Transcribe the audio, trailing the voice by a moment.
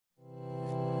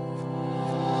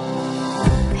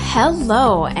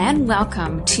Hello and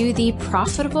welcome to the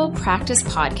Profitable Practice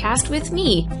Podcast with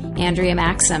me, Andrea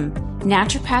Maxim,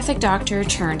 naturopathic doctor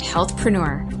turned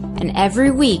healthpreneur. And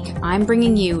every week I'm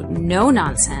bringing you no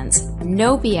nonsense,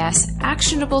 no BS,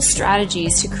 actionable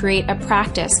strategies to create a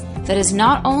practice that is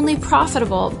not only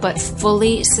profitable but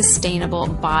fully sustainable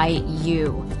by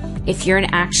you. If you're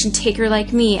an action taker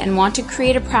like me and want to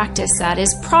create a practice that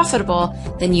is profitable,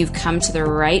 then you've come to the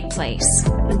right place.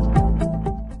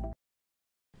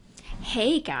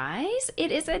 Hey guys,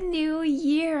 it is a new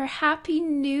year. Happy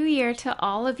New Year to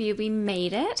all of you. We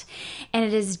made it. And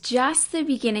it is just the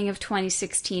beginning of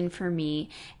 2016 for me.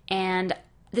 And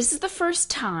this is the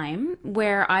first time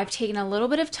where I've taken a little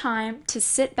bit of time to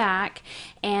sit back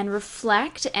and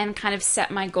reflect and kind of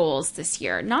set my goals this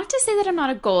year. Not to say that I'm not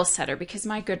a goal setter, because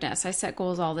my goodness, I set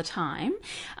goals all the time.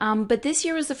 But this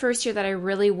year was the first year that I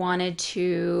really wanted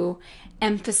to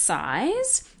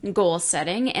emphasize goal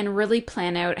setting and really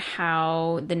plan out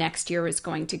how the next year is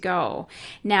going to go.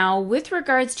 Now, with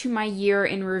regards to my year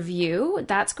in review,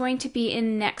 that's going to be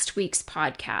in next week's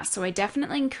podcast. So I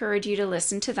definitely encourage you to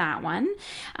listen to that one.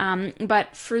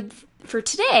 But for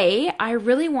today, I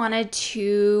really wanted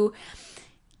to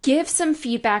give some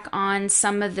feedback on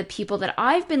some of the people that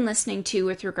I've been listening to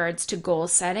with regards to goal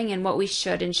setting and what we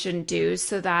should and shouldn't do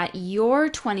so that your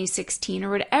 2016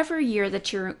 or whatever year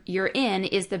that you're in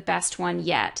is the best one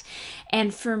yet.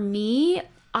 And for me,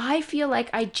 I feel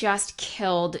like I just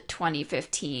killed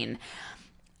 2015.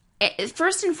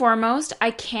 First and foremost, I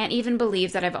can't even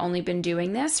believe that I've only been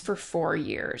doing this for 4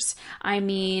 years. I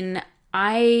mean,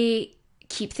 I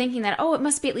keep thinking that, it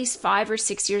must be at least 5 or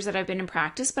 6 years that I've been in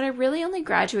practice, but I really only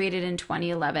graduated in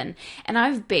 2011. And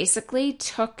I've basically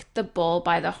took the bull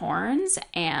by the horns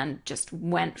and just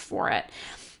went for it.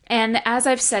 And as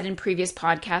I've said in previous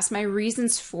podcasts, my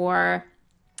reasons for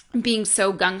being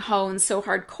so gung-ho and so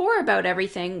hardcore about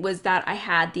everything was that I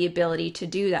had the ability to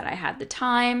do that. I had the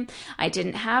time. I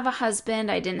didn't have a husband.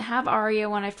 I didn't have Aria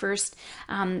when I first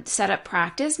set up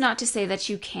practice. Not to say that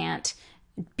you can't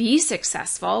be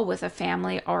successful with a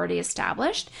family already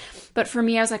established. But for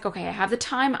me, I was like, okay, I have the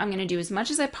time. I'm going to do as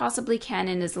much as I possibly can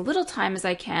in as little time as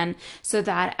I can so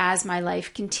that as my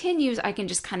life continues, I can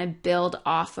just kind of build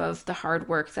off of the hard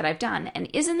work that I've done. And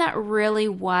isn't that really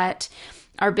what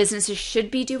our businesses should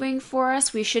be doing for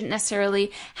us? We shouldn't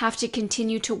necessarily have to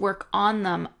continue to work on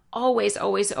them always,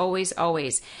 always, always,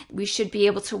 always. We should be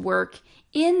able to work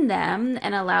in them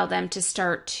and allow them to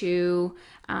start to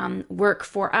work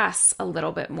for us a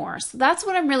little bit more. So that's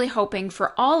what I'm really hoping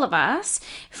for all of us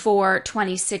for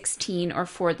 2016 or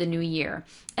for the new year.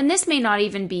 And this may not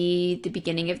even be the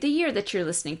beginning of the year that you're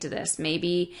listening to this.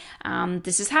 Maybe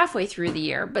this is halfway through the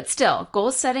year, but still,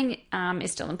 goal setting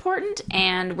is still important.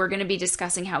 And we're going to be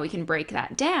discussing how we can break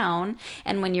that down.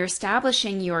 And when you're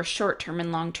establishing your short-term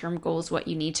and long-term goals, what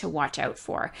you need to watch out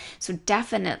for. So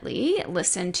definitely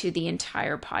listen to the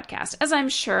entire podcast, as I'm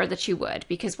sure that you would,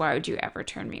 because why would you ever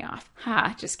turn me off?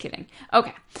 Just kidding.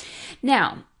 Okay.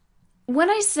 Now,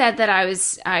 when I said that I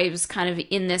was kind of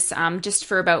in this just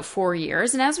for about 4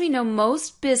 years, and as we know,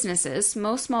 most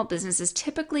small businesses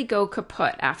typically go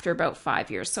kaput after about 5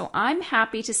 years. So I'm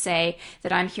happy to say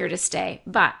that I'm here to stay.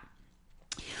 But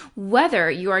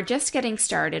whether you are just getting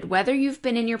started, whether you've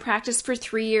been in your practice for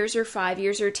 3 years or 5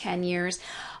 years or 10 years,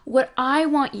 what I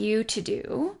want you to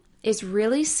do is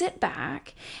really sit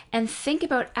back and think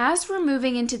about, as we're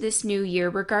moving into this new year,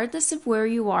 regardless of where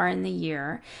you are in the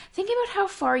year, think about how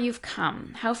far you've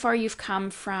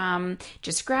come from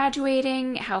just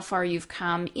graduating, how far you've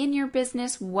come in your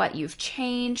business, what you've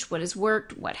changed, what has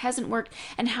worked, what hasn't worked,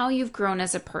 and how you've grown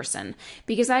as a person.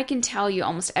 Because I can tell you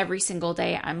almost every single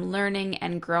day I'm learning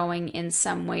and growing in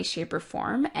some way, shape, or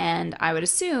form, and I would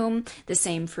assume the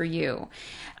same for you.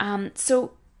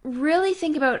 So really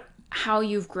think about how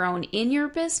you've grown in your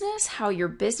business, how your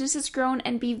business has grown,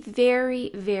 and be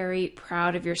very, very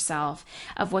proud of yourself,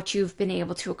 of what you've been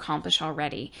able to accomplish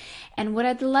already. And what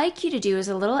I'd like you to do is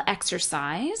a little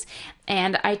exercise,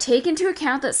 and I take into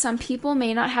account that some people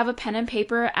may not have a pen and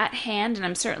paper at hand, and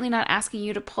I'm certainly not asking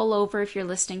you to pull over if you're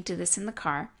listening to this in the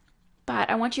car, but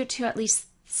I want you to at least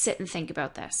sit and think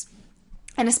about this.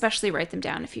 And especially write them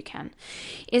down if you can.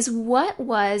 What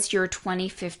was your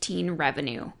 2015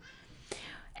 revenue?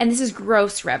 And this is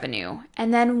gross revenue.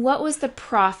 And then what was the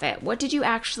profit? What did you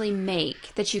actually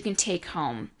make that you can take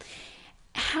home?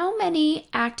 How many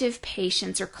active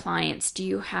patients or clients do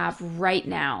you have right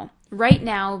now? Right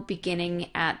now,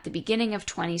 beginning at the beginning of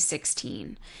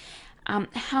 2016.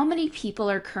 How many people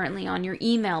are currently on your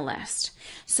email list?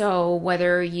 So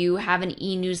whether you have an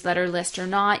e-newsletter list or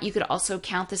not, you could also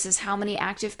count this as how many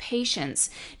active patients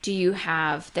do you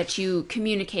have that you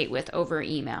communicate with over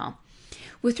email.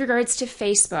 With regards to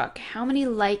Facebook, how many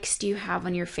likes do you have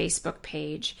on your Facebook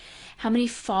page? How many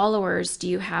followers do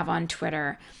you have on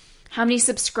Twitter? How many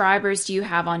subscribers do you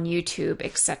have on YouTube,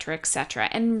 etc., etc.?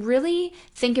 And really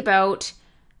think about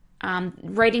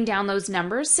writing down those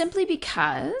numbers, simply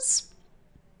because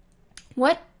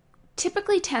what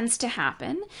typically tends to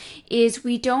happen is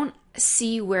we don't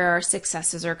see where our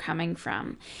successes are coming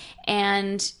from.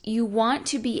 And you want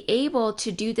to be able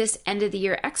to do this end of the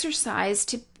year exercise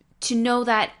to know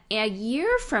that a year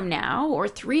from now or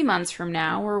 3 months from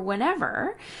now or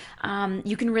whenever,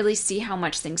 you can really see how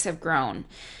much things have grown.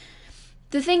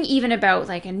 The thing even about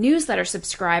like a newsletter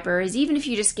subscriber is, even if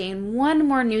you just gain one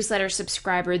more newsletter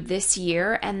subscriber this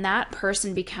year and that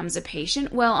person becomes a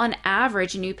patient, well, on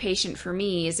average, a new patient for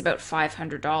me is about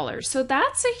 $500. So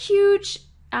that's a huge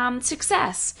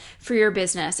success for your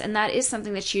business. And that is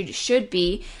something that you should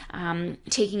be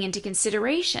taking into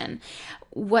consideration.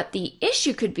 What the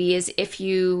issue could be is if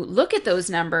you look at those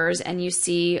numbers and you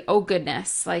see, oh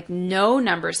goodness, like no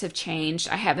numbers have changed.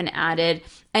 I haven't added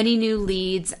any new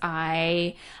leads.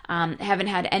 I haven't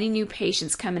had any new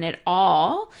patients come in at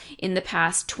all in the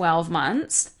past 12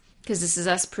 months, because this is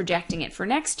us projecting it for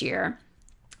next year.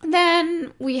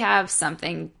 Then we have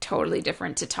something totally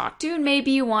different to talk to. And maybe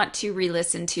you want to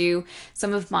re-listen to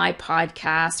some of my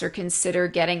podcasts, or consider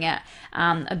getting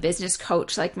a business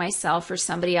coach like myself or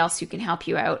somebody else who can help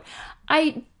you out.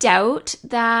 I doubt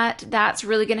that that's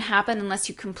really going to happen unless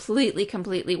you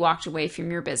completely walked away from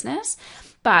your business.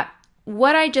 But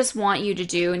what I just want you to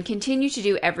do, and continue to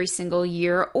do every single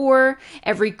year or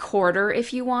every quarter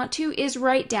if you want to, is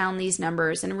write down these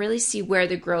numbers and really see where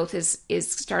the growth is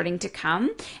starting to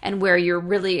come, and where you're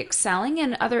really excelling,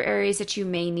 and other areas that you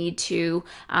may need to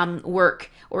work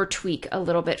or tweak a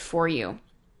little bit for you.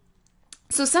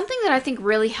 So something that I think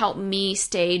really helped me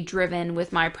stay driven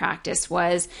with my practice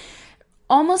was,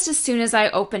 almost as soon as I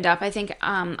opened up, I think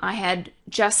I had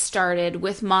just started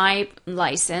with my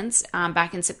license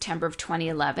back in September of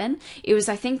 2011. It was,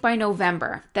 I think, by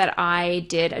November that I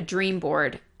did a dream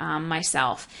board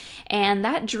myself. And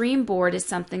that dream board is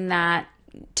something that,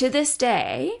 to this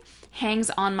day, hangs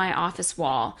on my office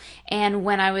wall. And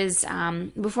when I was,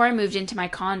 before I moved into my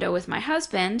condo with my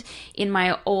husband, in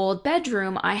my old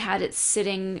bedroom, I had it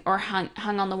sitting or hung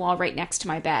on the wall right next to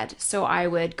my bed. So I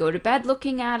would go to bed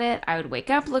looking at it, I would wake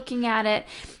up looking at it,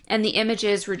 and the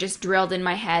images were just drilled in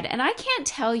my head. And I can't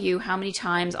tell you how many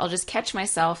times I'll just catch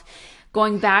myself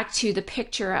going back to the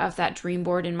picture of that dream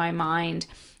board in my mind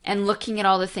and looking at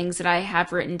all the things that I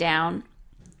have written down,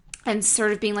 and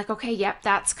sort of being like, okay, yep,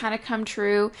 that's kind of come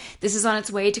true. This is on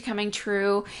its way to coming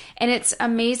true. And it's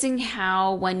amazing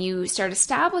how when you start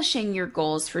establishing your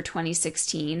goals for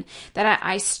 2016, that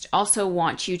I also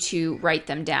want you to write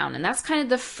them down. And that's kind of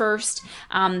the first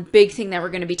big thing that we're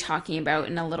going to be talking about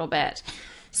in a little bit.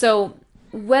 So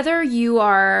whether you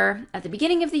are at the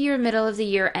beginning of the year, middle of the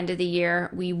year, end of the year,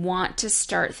 we want to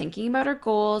start thinking about our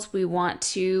goals. We want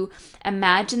to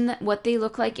imagine what they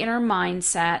look like in our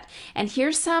mindset. And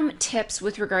here's some tips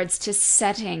with regards to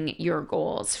setting your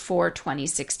goals for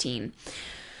 2016.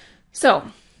 So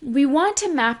we want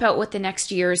to map out what the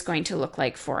next year is going to look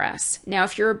like for us. Now,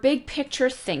 if you're a big picture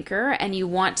thinker and you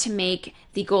want to make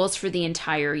the goals for the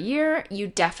entire year, you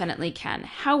definitely can.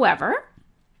 However,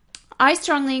 I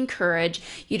strongly encourage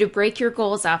you to break your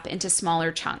goals up into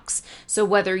smaller chunks. So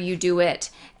whether you do it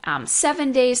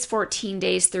 7 days, 14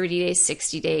 days, 30 days,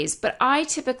 60 days, but I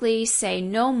typically say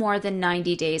no more than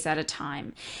 90 days at a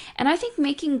time. And I think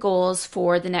making goals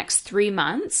for the next 3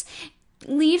 months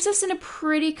leaves us in a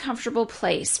pretty comfortable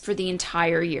place for the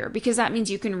entire year, because that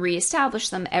means you can reestablish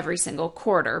them every single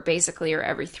quarter, basically, or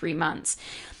every 3 months.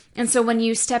 And so when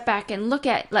you step back and look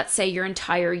at, let's say, your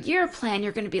entire year plan,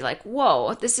 you're going to be like,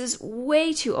 whoa, this is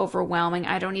way too overwhelming.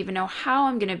 I don't even know how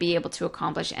I'm going to be able to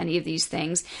accomplish any of these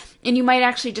things. And you might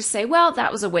actually just say, well,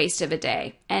 that was a waste of a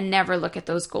day, and never look at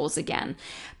those goals again.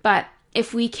 But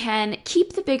if we can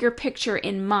keep the bigger picture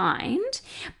in mind,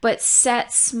 but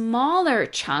set smaller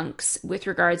chunks with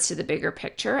regards to the bigger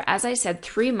picture, as I said,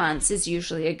 3 months is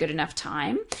usually a good enough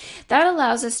time. That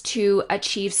allows us to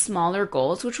achieve smaller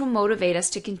goals, which will motivate us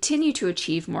to continue to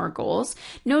achieve more goals.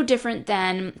 No different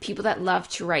than people that love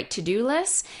to write to-do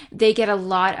lists. They get a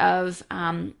lot of,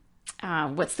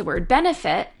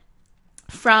 benefit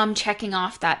from checking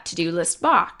off that to-do list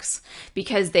box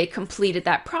because they completed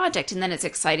that project. And then it's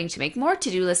exciting to make more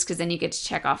to-do lists because then you get to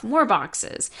check off more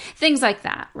boxes, things like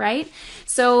that, right?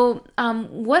 So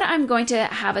what I'm going to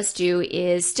have us do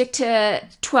is stick to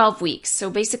 12 weeks. So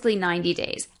basically 90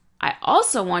 days. I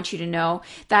also want you to know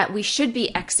that we should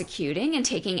be executing and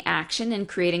taking action and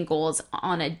creating goals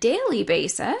on a daily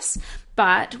basis,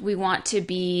 but we want to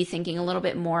be thinking a little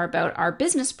bit more about our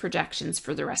business projections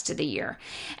for the rest of the year.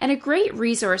 And a great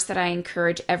resource that I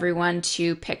encourage everyone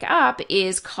to pick up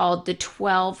is called The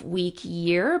 12-Week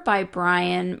Year by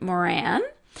Brian Moran.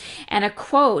 And a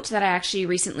quote that I actually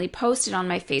recently posted on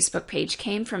my Facebook page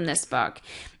came from this book.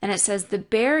 And it says, "The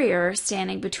barrier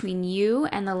standing between you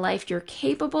and the life you're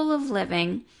capable of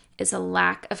living is a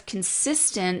lack of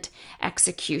consistent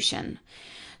execution."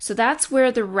 So that's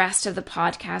where the rest of the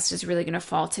podcast is really going to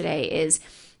fall today is,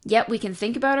 yep, we can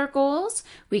think about our goals.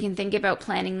 We can think about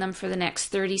planning them for the next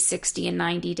 30, 60, and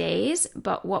 90 days.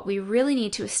 But what we really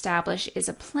need to establish is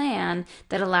a plan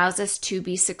that allows us to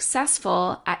be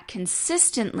successful at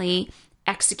consistently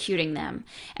executing them.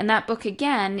 And that book,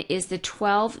 again, is The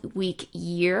 12-Week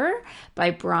Year by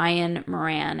Brian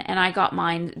Moran. And I got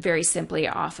mine very simply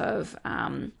off of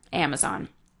Amazon.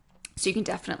 So you can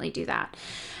definitely do that.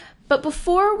 But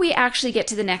before we actually get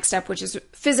to the next step, which is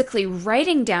physically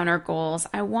writing down our goals,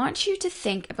 I want you to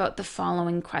think about the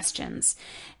following questions.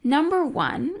 Number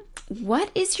one,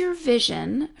 what is your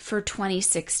vision for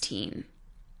 2016?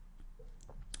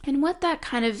 And what that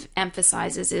kind of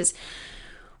emphasizes is,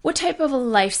 what type of a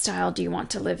lifestyle do you want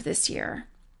to live this year?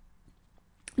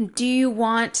 Do you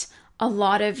want a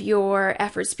lot of your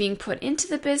efforts being put into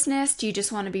the business? Do you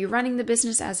just want to be running the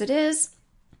business as it is?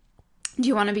 Do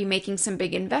you want to be making some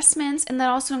big investments? And that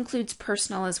also includes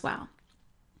personal as well.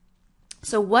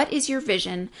 So what is your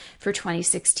vision for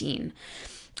 2016?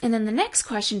 And then the next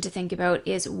question to think about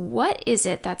is, what is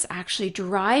it that's actually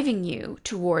driving you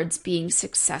towards being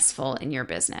successful in your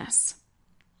business?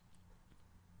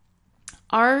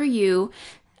 Are you,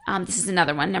 this is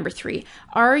another one, number 3,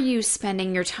 are you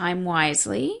spending your time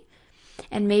wisely?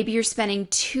 And maybe you're spending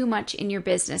too much in your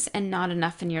business and not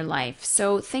enough in your life.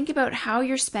 So think about how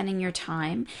you're spending your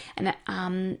time.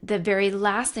 And the very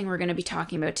last thing we're going to be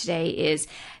talking about today is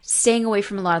staying away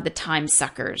from a lot of the time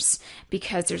suckers,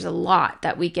 because there's a lot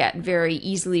that we get very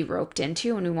easily roped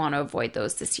into, and we want to avoid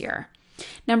those this year.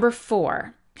 Number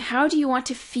 4, how do you want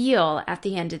to feel at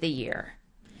the end of the year?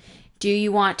 Do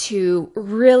you want to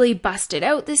really bust it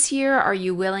out this year? Are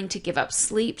you willing to give up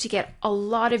sleep to get a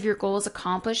lot of your goals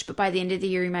accomplished, but by the end of the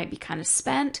year you might be kind of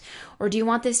spent? Or do you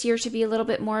want this year to be a little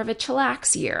bit more of a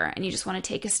chillax year and you just want to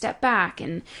take a step back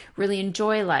and really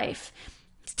enjoy life?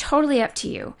 It's totally up to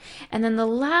you. And then the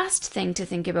last thing to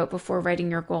think about before writing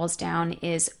your goals down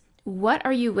is, what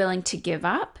are you willing to give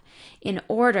up in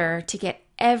order to get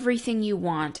everything you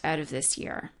want out of this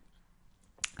year?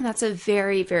 That's a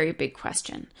very, very big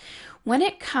question. When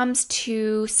it comes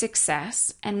to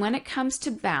success and when it comes to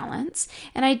balance,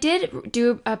 and I did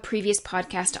do a previous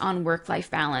podcast on work-life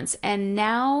balance, and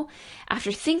now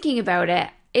after thinking about it,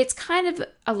 it's kind of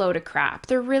a load of crap.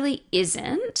 There really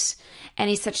isn't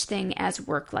any such thing as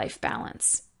work-life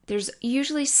balance. There's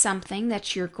usually something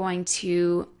that you're going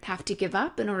to have to give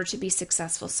up in order to be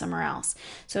successful somewhere else.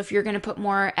 So if you're going to put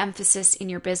more emphasis in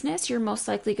your business, you're most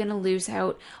likely going to lose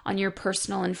out on your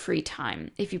personal and free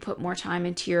time. If you put more time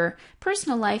into your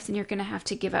personal life, then you're going to have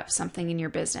to give up something in your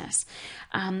business.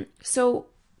 So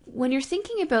when you're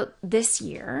thinking about this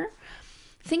year,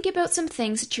 think about some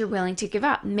things that you're willing to give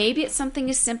up. Maybe it's something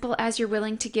as simple as you're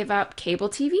willing to give up cable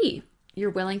TV. You're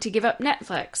willing to give up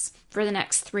Netflix for the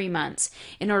next 3 months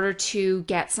in order to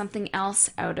get something else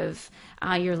out of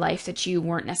your life that you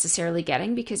weren't necessarily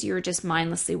getting because you were just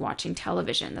mindlessly watching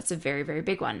television. That's a very, very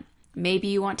big one. Maybe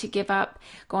you want to give up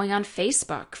going on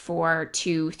Facebook for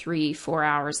 2, 3, 4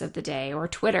 hours of the day, or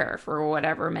Twitter for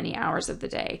whatever many hours of the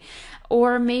day.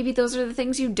 Or maybe those are the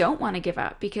things you don't want to give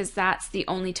up because that's the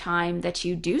only time that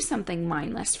you do something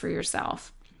mindless for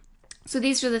yourself. So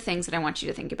these are the things that I want you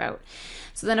to think about.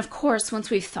 So then, of course, once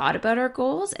we've thought about our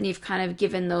goals and you've kind of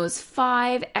given those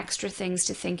 5 extra things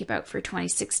to think about for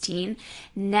 2016,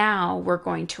 now we're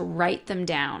going to write them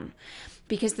down.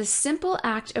 Because the simple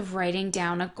act of writing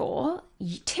down a goal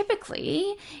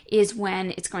typically is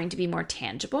when it's going to be more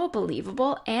tangible,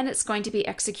 believable, and it's going to be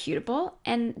executable.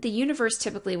 And the universe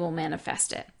typically will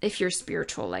manifest it if you're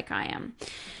spiritual like I am.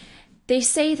 They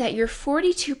say that you're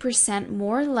 42%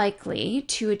 more likely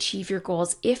to achieve your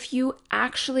goals if you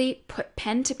actually put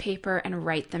pen to paper and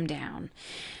write them down.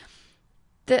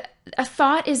 a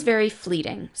thought is very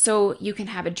fleeting. So you can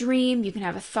have a dream, you can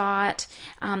have a thought,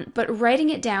 but writing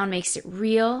it down makes it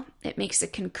real, it makes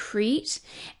it concrete,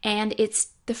 and it's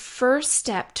the first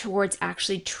step towards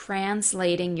actually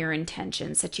translating your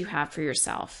intentions that you have for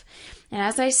yourself. And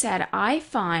as I said, I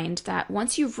find that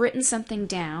once you've written something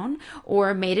down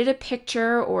or made it a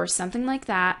picture or something like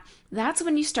that, that's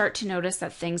when you start to notice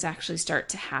that things actually start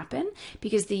to happen,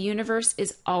 because the universe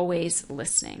is always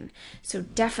listening. So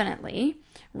definitely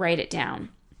write it down.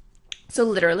 So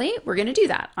literally, we're going to do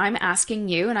that. I'm asking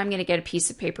you, and I'm going to get a piece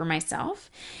of paper myself,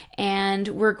 and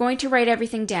we're going to write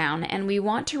everything down, and we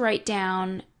want to write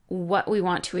down what we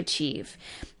want to achieve.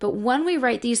 But when we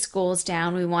write these goals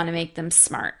down, we want to make them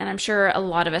SMART. And I'm sure a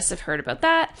lot of us have heard about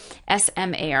that.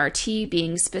 SMART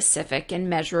being specific and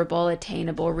measurable,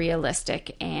 attainable,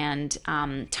 realistic, and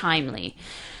timely.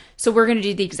 So we're going to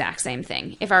do the exact same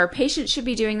thing. If our patients should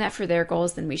be doing that for their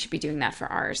goals, then we should be doing that for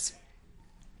ours.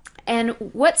 And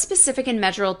what specific and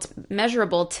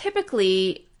measurable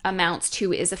typically amounts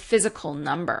to is a physical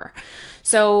number.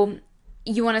 So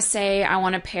you want to say, I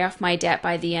want to pay off my debt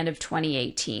by the end of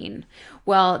 2018.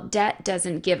 Well, debt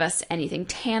doesn't give us anything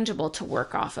tangible to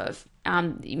work off of.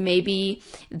 Maybe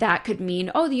that could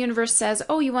mean, the universe says,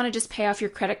 you want to just pay off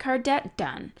your credit card debt?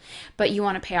 Done. But you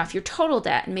want to pay off your total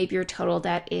debt, and maybe your total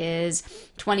debt is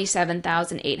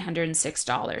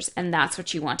 $27,806, and that's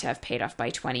what you want to have paid off by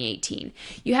 2018.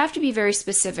 You have to be very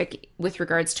specific with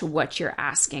regards to what you're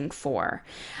asking for.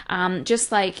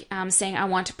 Just like saying, I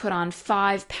want to put on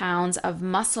 5 pounds of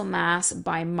muscle mass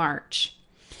by March.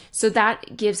 So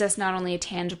that gives us not only a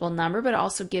tangible number, but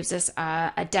also gives us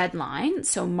a deadline.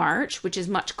 So March, which is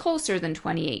much closer than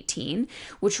 2018,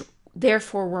 which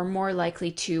therefore we're more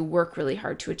likely to work really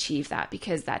hard to achieve that,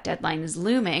 because that deadline is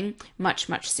looming much,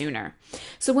 much sooner.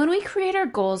 So when we create our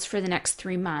goals for the next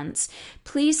 3 months,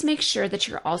 please make sure that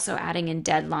you're also adding in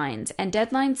deadlines, and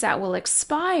deadlines that will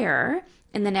expire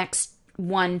in the next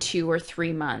 1, 2, or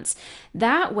 3 months.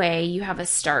 That way you have a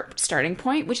starting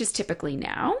point, which is typically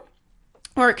now.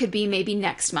 Or it could be maybe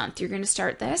next month you're going to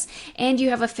start this, and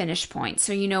you have a finish point,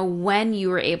 so you know when you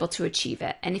were able to achieve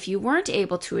it. And if you weren't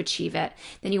able to achieve it,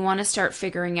 then you want to start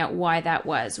figuring out why that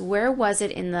was. Where was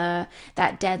it in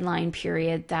that deadline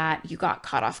period that you got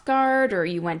caught off guard, or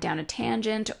you went down a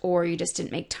tangent, or you just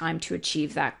didn't make time to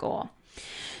achieve that goal?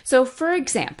 So for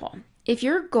example, if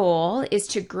your goal is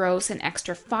to gross an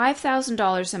extra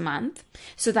 $5,000 a month,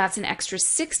 so that's an extra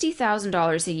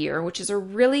 $60,000 a year, which is a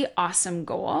really awesome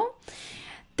goal,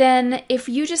 then if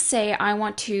you just say, I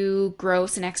want to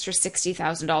gross an extra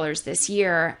 $60,000 this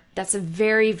year, that's a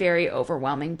very, very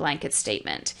overwhelming blanket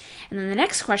statement. And then the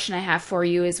next question I have for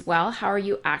you is, well, how are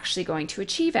you actually going to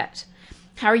achieve it?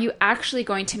 How are you actually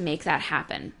going to make that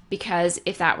happen? Because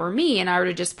if that were me and I were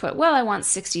to just put, well, I want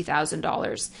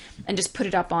 $60,000 and just put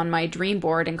it up on my dream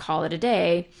board and call it a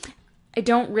day, I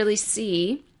don't really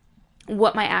see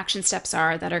what my action steps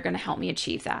are that are going to help me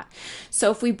achieve that. So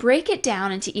if we break it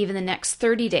down into even the next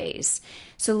 30 days,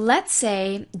 so let's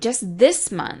say just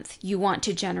this month you want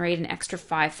to generate an extra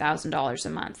 $5,000 a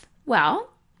month.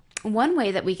 Well, one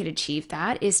way that we could achieve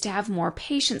that is to have more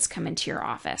patients come into your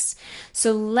office.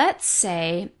 So let's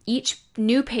say each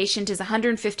new patient is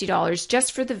 $150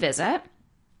 just for the visit.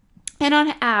 And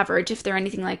on average, if they're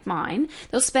anything like mine,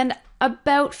 they'll spend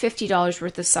about $50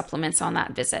 worth of supplements on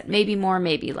that visit, maybe more,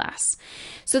 maybe less.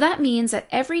 So that means that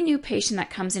every new patient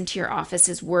that comes into your office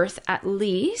is worth at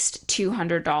least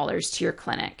 $200 to your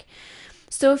clinic.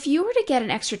 So if you were to get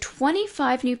an extra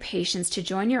 25 new patients to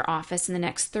join your office in the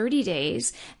next 30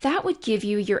 days, that would give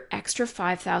you your extra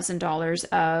 $5,000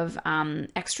 of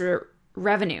extra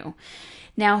revenue.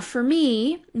 Now, for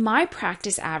me, my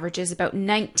practice averages about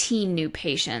 19 new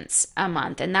patients a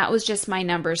month, and that was just my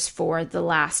numbers for the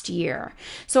last year.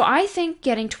 So I think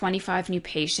getting 25 new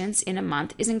patients in a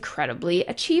month is incredibly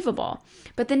achievable.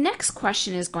 But the next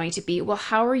question is going to be, well,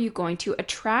 how are you going to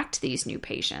attract these new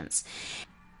patients?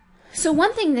 So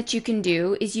one thing that you can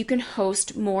do is you can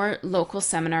host more local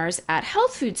seminars at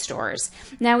health food stores.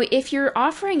 Now, if you're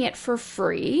offering it for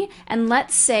free, and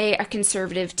let's say a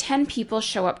conservative 10 people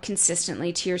show up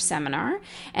consistently to your seminar,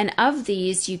 and of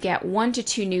these you get 1 to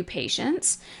 2 new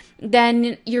patients,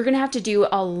 then you're going to have to do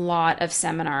a lot of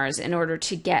seminars in order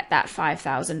to get that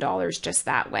 $5,000 just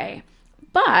that way.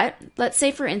 But let's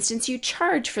say, for instance, you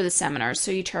charge for the seminar.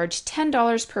 So you charge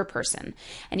 $10 per person,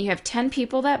 and you have 10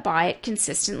 people that buy it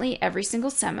consistently every single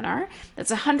seminar. That's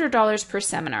 $100 per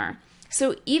seminar.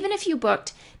 So even if you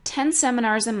booked 10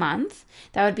 seminars a month,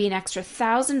 that would be an extra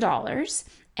 $1,000.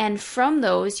 And from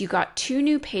those, you got 2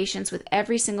 new patients with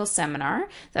every single seminar.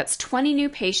 That's 20 new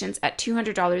patients at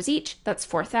 $200 each. That's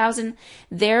 $4,000.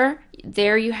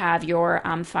 There you have your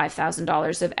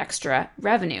 $5,000 of extra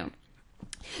revenue.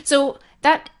 So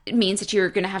that means that you're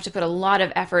going to have to put a lot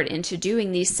of effort into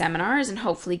doing these seminars and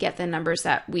hopefully get the numbers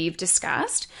that we've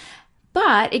discussed.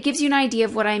 But it gives you an idea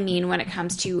of what I mean when it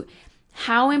comes to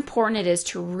how important it is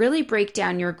to really break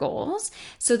down your goals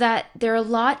so that they're a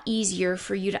lot easier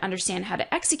for you to understand how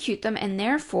to execute them, and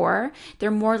therefore they're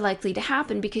more likely to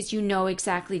happen because you know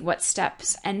exactly what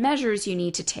steps and measures you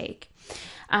need to take.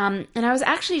 And I was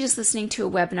actually just listening to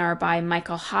a webinar by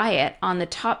Michael Hyatt on the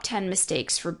top 10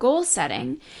 mistakes for goal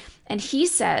setting, and he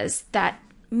says that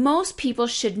most people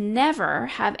should never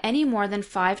have any more than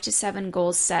 5 to 7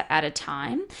 goals set at a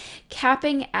time,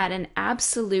 capping at an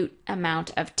absolute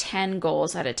amount of 10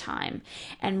 goals at a time.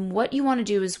 And what you want to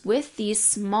do is with these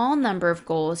small number of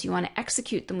goals, you want to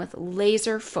execute them with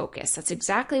laser focus. That's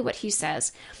exactly what he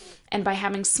says. And by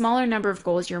having smaller number of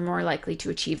goals, you're more likely to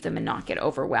achieve them and not get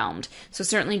overwhelmed. So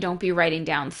certainly don't be writing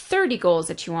down 30 goals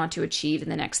that you want to achieve in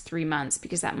the next 3 months,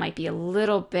 because that might be a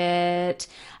little bit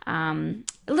of an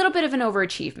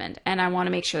overachievement. And I want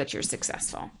to make sure that you're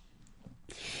successful.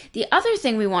 The other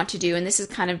thing we want to do, and this is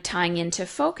kind of tying into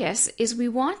focus, is we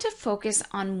want to focus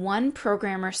on one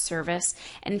program or service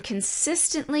and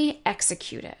consistently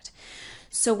execute it.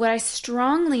 So what I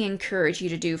strongly encourage you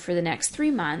to do for the next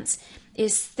 3 months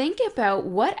is think about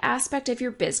what aspect of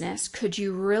your business could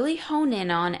you really hone in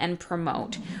on and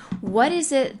promote. What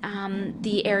is it,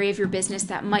 the area of your business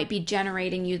that might be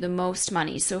generating you the most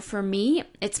money? So for me,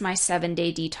 it's my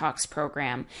 7-day detox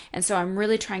program. And so I'm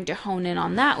really trying to hone in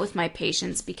on that with my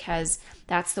patients because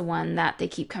that's the one that they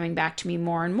keep coming back to me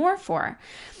more and more for.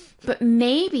 But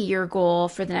maybe your goal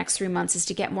for the next 3 months is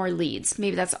to get more leads.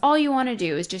 Maybe that's all you want to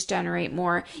do is just generate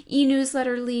more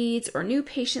e-newsletter leads or new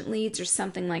patient leads or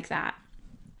something like that.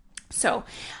 So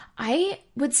I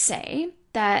would say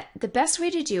that the best way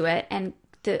to do it and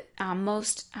the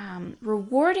most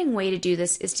rewarding way to do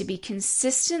this is to be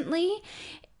consistently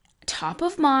top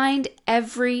of mind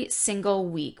every single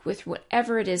week with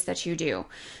whatever it is that you do.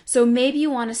 So maybe you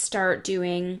want to start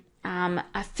doing a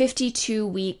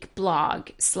 52-week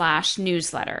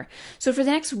blog/newsletter. So for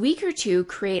the next week or two,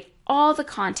 create all the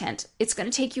content. It's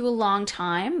going to take you a long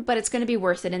time, but it's going to be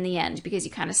worth it in the end because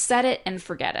you kind of set it and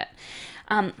forget it.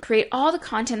 Create all the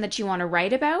content that you want to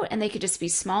write about, and they could just be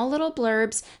small little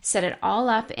blurbs. Set it all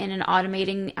up in an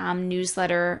automating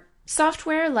newsletter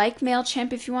software like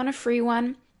MailChimp if you want a free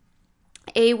one.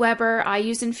 Aweber, I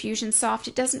use Infusionsoft.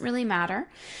 It doesn't really matter.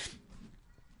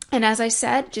 And as I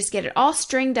said, just get it all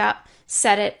stringed up,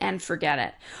 set it, and forget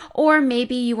it. Or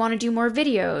maybe you want to do more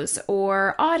videos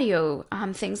or audio,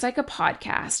 things like a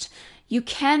podcast. You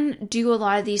can do a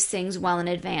lot of these things well in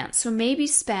advance. So maybe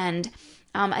spend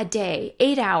a day,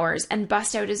 8 hours, and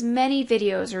bust out as many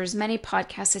videos or as many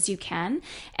podcasts as you can.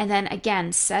 And then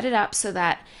again, set it up so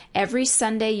that every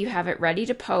Sunday you have it ready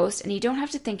to post and you don't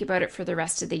have to think about it for the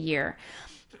rest of the year.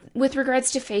 With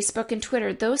regards to Facebook and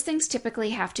Twitter, those things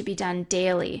typically have to be done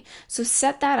daily. So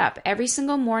set that up. Every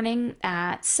single morning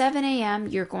at 7 a.m.,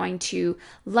 you're going to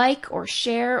like or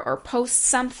share or post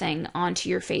something onto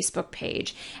your Facebook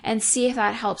page and see if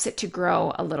that helps it to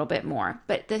grow a little bit more.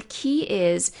 But the key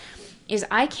is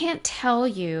I can't tell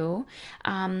you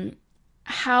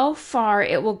how far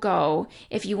it will go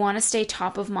if you want to stay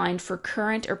top of mind for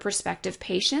current or prospective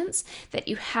patients, that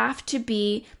you have to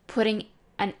be putting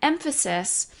an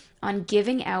emphasis on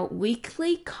giving out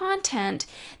weekly content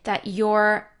that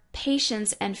your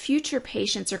patients and future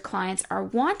patients or clients are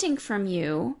wanting from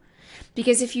you.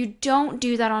 Because if you don't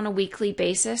do that on a weekly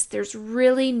basis, there's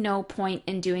really no point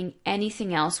in doing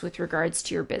anything else with regards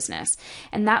to your business.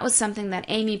 And that was something that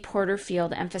Amy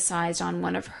Porterfield emphasized on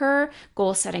one of her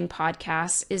goal-setting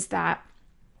podcasts, is that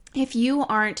if you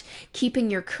aren't keeping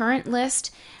your current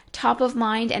list top of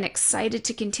mind and excited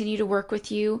to continue to work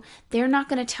with you, they're not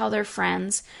going to tell their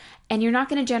friends, and you're not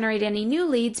going to generate any new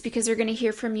leads because they're going to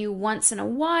hear from you once in a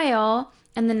while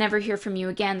and then never hear from you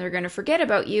again. They're going to forget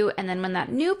about you. And then when that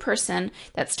new person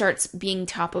that starts being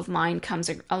top of mind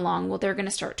comes along, well, they're going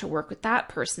to start to work with that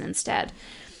person instead.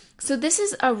 So this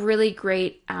is a really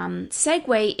great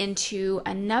segue into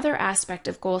another aspect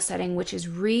of goal setting, which is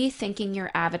rethinking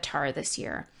your avatar this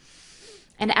year.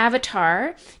 An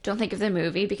avatar, don't think of the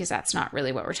movie because that's not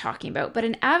really what we're talking about, but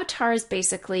an avatar is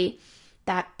basically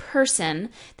that person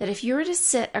that if you were to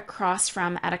sit across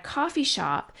from at a coffee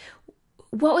shop,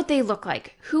 what would they look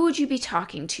like? Who would you be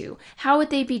talking to? How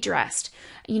would they be dressed?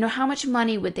 How much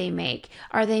money would they make?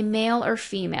 Are they male or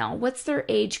female? What's their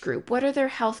age group? What are their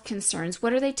health concerns?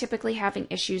 What are they typically having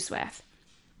issues with?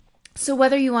 So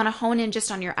whether you want to hone in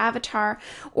just on your avatar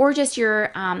or just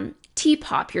your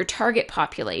T-pop, your target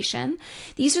population,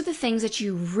 these are the things that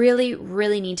you really,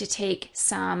 really need to take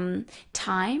some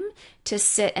time to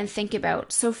sit and think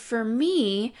about. So for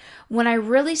me, when I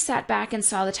really sat back and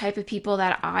saw the type of people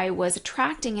that I was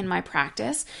attracting in my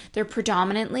practice, they're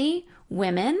predominantly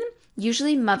women,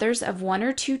 usually mothers of 1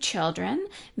 or 2 children,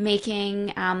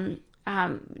 making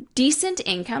decent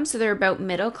income, so they're about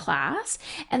middle class,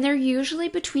 and they're usually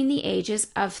between the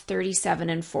ages of 37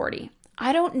 and 40.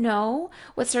 I don't know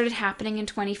what started happening in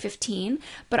 2015,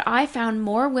 but I found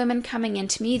more women coming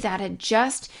into me that had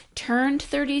just turned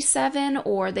 37,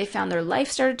 or they found their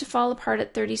life started to fall apart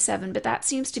at 37, but that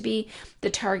seems to be the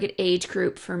target age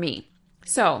group for me.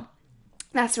 So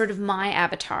that's sort of my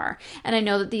avatar. And I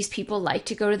know that these people like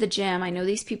to go to the gym. I know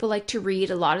these people like to read.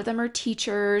 A lot of them are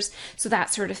teachers, so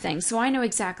that sort of thing. So I know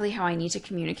exactly how I need to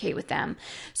communicate with them.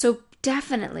 So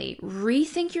definitely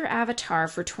rethink your avatar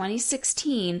for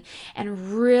 2016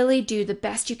 and really do the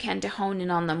best you can to hone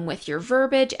in on them with your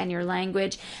verbiage and your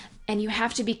language. And you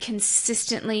have to be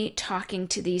consistently talking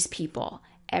to these people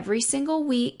every single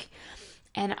week.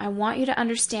 And I want you to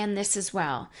understand this as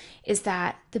well, is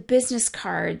that the business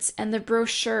cards and the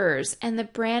brochures and the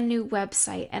brand new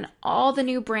website and all the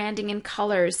new branding and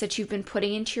colors that you've been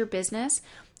putting into your business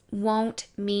won't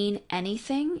mean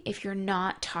anything if you're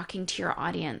not talking to your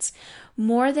audience.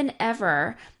 More than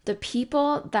ever, the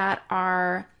people that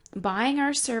are buying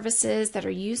our services, that are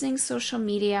using social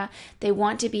media, they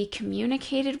want to be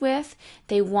communicated with.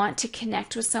 They want to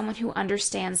connect with someone who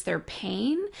understands their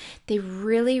pain. They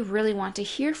really, really want to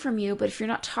hear from you, but if you're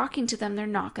not talking to them, they're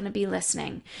not going to be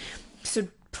listening. So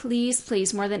please,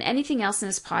 please, more than anything else in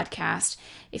this podcast,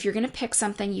 if you're going to pick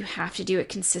something, you have to do it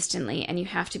consistently and you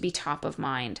have to be top of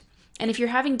mind. And if you're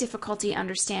having difficulty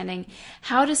understanding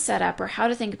how to set up or how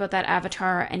to think about that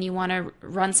avatar and you want to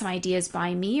run some ideas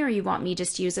by me or you want me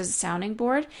just to use as a sounding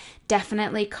board,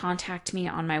 definitely contact me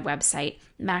on my website,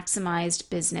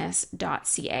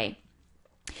 maximizedbusiness.ca.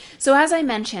 So as I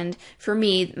mentioned, for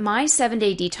me, my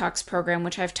 7-day detox program,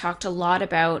 which I've talked a lot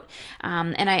about,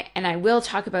 and I will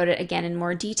talk about it again in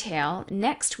more detail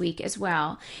next week as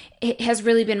well, it has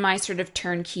really been my sort of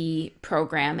turnkey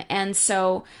program. And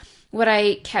so what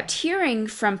I kept hearing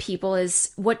from people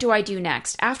is, what do I do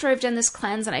next? After I've done this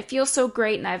cleanse and I feel so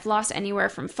great and I've lost anywhere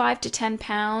from 5 to 10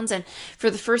 pounds and for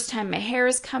the first time my hair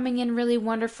is coming in really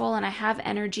wonderful and I have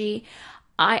energy,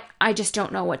 I just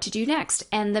don't know what to do next.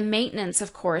 And the maintenance,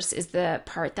 of course, is the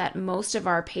part that most of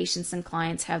our patients and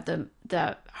clients have the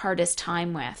hardest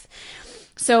time with.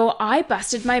 So I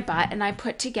busted my butt and I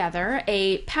put together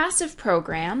a passive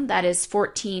program that is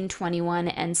 14, 21,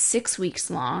 and 6 weeks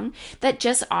long that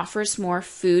just offers more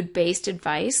food-based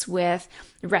advice with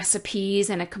recipes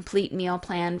and a complete meal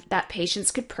plan that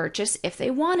patients could purchase if they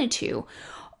wanted to.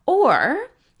 Or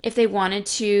if they wanted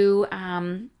to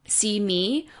see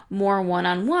me more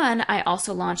one-on-one, I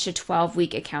also launched a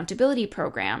 12-week accountability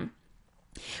program,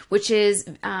 which is,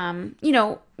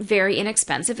 very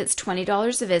inexpensive. It's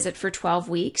 $20 a visit for 12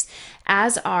 weeks,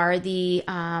 as are the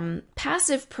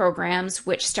passive programs,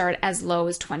 which start as low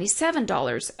as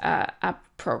 $27 a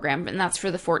program, and that's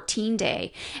for the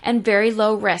 14-day, and very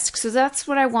low risk. So that's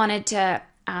what I wanted to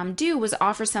do, was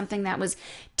offer something that was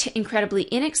incredibly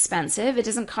inexpensive. It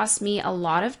doesn't cost me a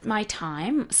lot of my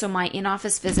time. So my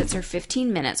in-office visits are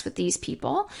 15 minutes with these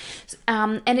people.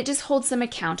 And it just holds them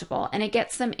accountable and it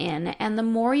gets them in. And the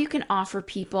more you can offer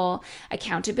people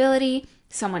accountability,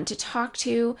 someone to talk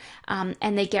to,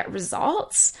 and they get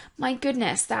results, my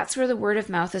goodness, that's where the word of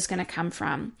mouth is going to come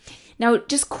from. Now,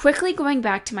 just quickly going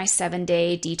back to my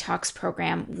 7-day detox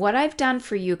program, what I've done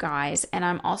for you guys, and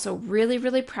I'm also really,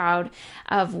 really proud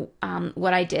of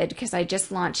what I did because I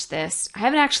just launched this. I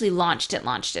haven't actually launched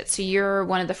it. So you're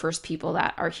one of the first people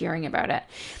that are hearing about it,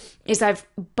 is I've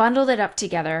bundled it up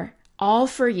together all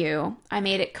for you. I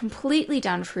made it completely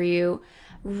done for you,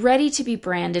 ready to be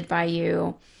branded by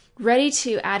you, ready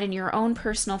to add in your own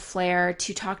personal flair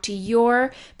to talk to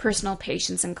your personal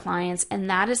patients and clients. And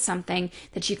that is something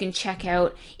that you can check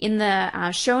out in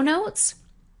the show notes,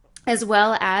 as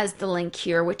well as the link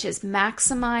here, which is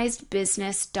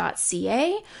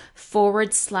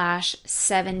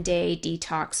maximizedbusiness.ca/7-day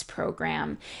detox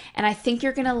program. And I think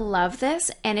you're going to love this.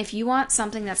 And if you want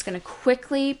something that's going to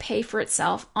quickly pay for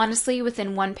itself, honestly,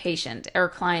 within one patient or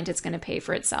client, it's going to pay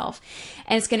for itself.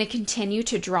 And it's going to continue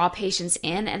to draw patients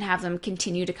in and have them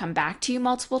continue to come back to you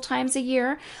multiple times a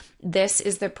year. this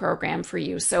is the program for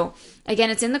you. So again,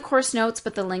 it's in the course notes,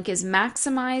 but the link is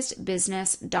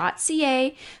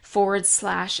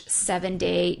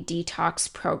maximizedbusiness.ca/7-day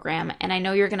detox program. And I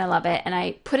know you're going to love it. And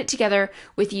I put it together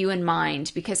with you in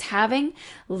mind, because having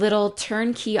little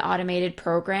turnkey automated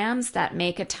programs that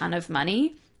make a ton of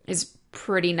money is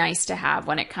pretty nice to have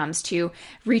when it comes to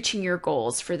reaching your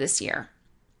goals for this year.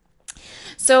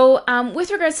 So with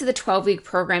regards to the 12-week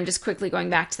program, just quickly going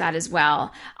back to that as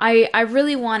well, I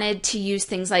really wanted to use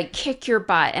things like kick your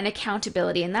butt and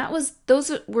accountability. And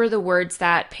those were the words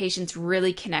that patients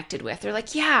really connected with. They're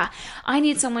like, yeah, I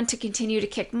need someone to continue to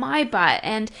kick my butt.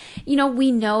 And,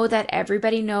 we know that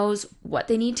everybody knows what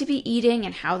they need to be eating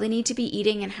and how they need to be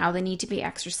eating and how they need to be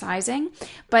exercising.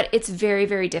 But it's very,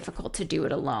 very difficult to do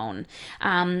it alone.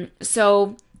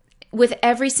 So with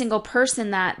every single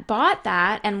person that bought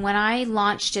that, and when I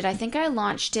launched it, I think I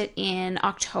launched it in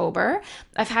October,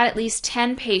 I've had at least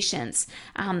 10 patients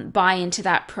buy into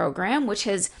that program, which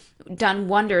has done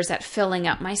wonders at filling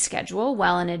up my schedule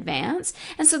well in advance.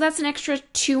 And so that's an extra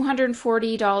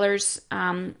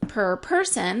 $240 per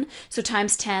person. So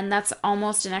times 10, that's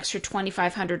almost an extra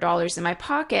 $2,500 in my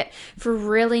pocket for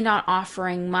really not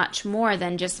offering much more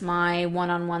than just my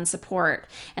one-on-one support.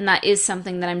 And that is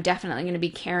something that I'm definitely going to be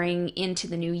carrying into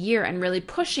the new year and really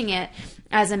pushing it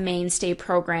as a mainstay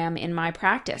program in my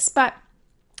practice. But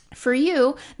for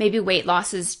you, maybe weight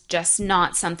loss is just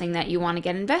not something that you want to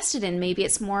get invested in. Maybe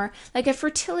it's more like a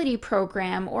fertility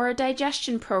program or a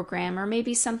digestion program, or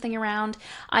maybe something around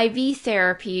IV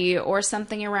therapy, or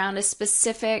something around a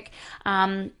specific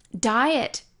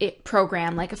diet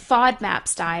program, like a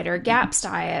FODMAPs diet or a GAPS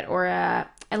diet or a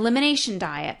elimination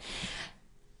diet.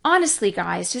 Honestly,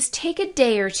 guys, just take a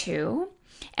day or two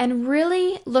and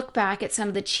really look back at some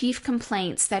of the chief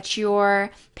complaints that your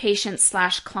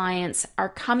patients/clients are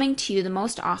coming to you the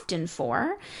most often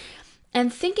for,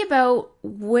 and think about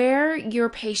where your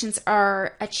patients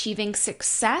are achieving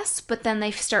success, but then they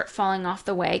start falling off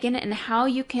the wagon, and how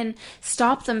you can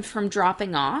stop them from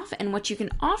dropping off, and what you can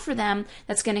offer them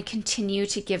that's going to continue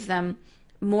to give them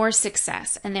more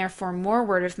success, and therefore more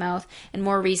word of mouth and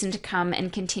more reason to come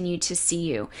and continue to see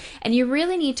you. And you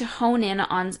really need to hone in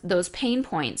on those pain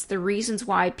points, the reasons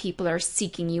why people are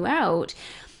seeking you out.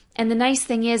 And the nice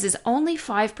thing is only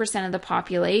 5% of the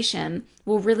population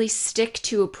will really stick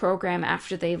to a program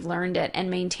after they've learned it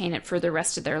and maintain it for the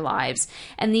rest of their lives.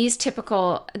 And these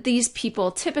people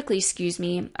typically,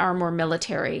 are more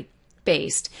military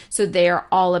based. So they're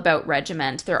all about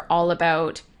regiment. They're all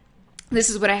about, this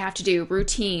is what I have to do,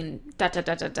 routine,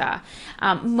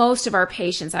 most of our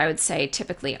patients, I would say,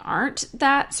 typically aren't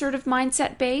that sort of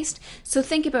mindset based. So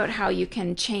think about how you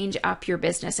can change up your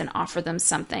business and offer them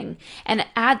something, and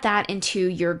add that into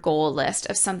your goal list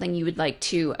of something you would like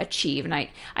to achieve. And I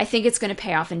think it's going to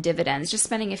pay off in dividends, just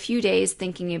spending a few days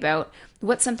thinking about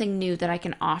what's something new that I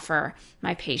can offer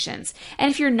my patients.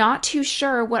 And if you're not too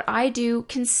sure, what I do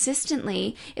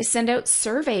consistently is send out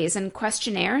surveys and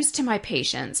questionnaires to my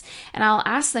patients. And I'll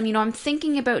ask them, I'm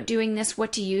thinking about doing this.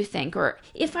 What do you think? Or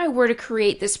if I were to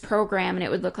create this program and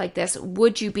it would look like this,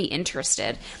 would you be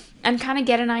interested? And kind of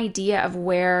get an idea of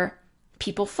where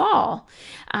people fall.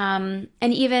 And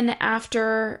even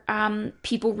after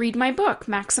people read my book,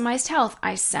 Maximized Health,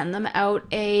 I send them out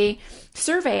a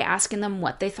survey asking them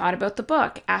what they thought about the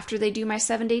book. After they do my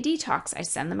 7-day detox, I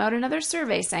send them out another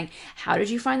survey saying, how did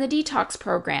you find the detox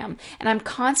program? And I'm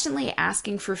constantly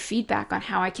asking for feedback on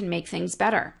how I can make things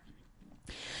better.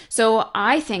 So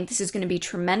I think this is going to be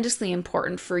tremendously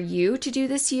important for you to do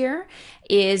this year,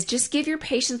 is just give your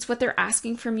patients what they're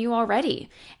asking from you already,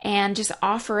 and just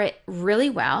offer it really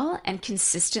well and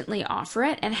consistently offer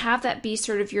it, and have that be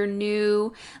sort of your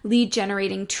new lead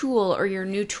generating tool, or your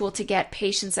new tool to get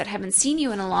patients that haven't seen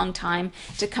you in a long time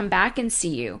to come back and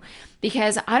see you.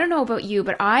 Because I don't know about you,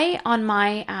 but on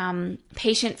my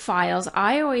patient files,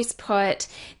 I always put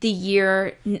the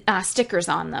year stickers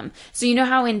on them. So you know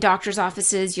how in doctor's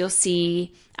offices you'll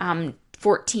see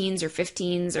 14s or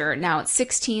 15s, or now it's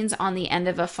 16s on the end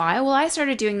of a file. Well, I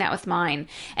started doing that with mine,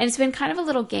 and it's been kind of a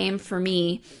little game for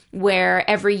me where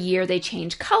every year they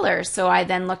change colors. So I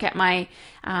then look at my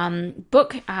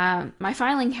book, my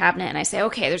filing cabinet, and I say,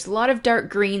 okay, there's a lot of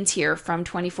dark greens here from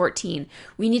 2014.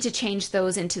 We need to change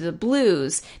those into the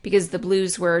blues, because the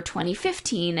blues were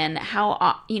 2015, and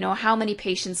how many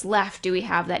patients left do we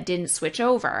have that didn't switch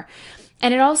over?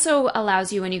 And it also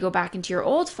allows you, when you go back into your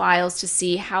old files, to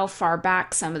see how far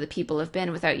back some of the people have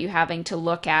been without you having to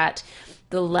look at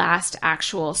the last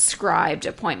actual scribed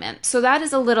appointment. So that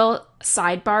is a little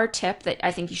sidebar tip that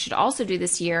I think you should also do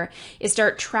this year, is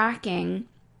start tracking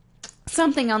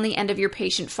something on the end of your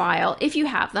patient file, if you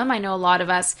have them. I know a lot of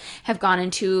us have gone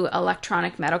into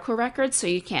electronic medical records, so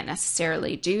you can't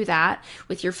necessarily do that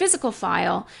with your physical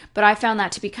file, but I found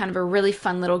that to be kind of a really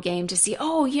fun little game to see,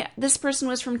 oh yeah, this person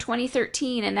was from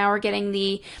 2013, and now we're getting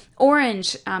the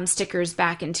orange stickers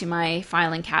back into my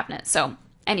filing cabinet. So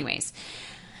anyways,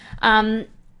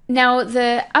 now,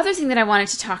 the other thing that I wanted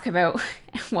to talk about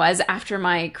was, after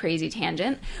my crazy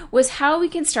tangent, was how we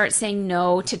can start saying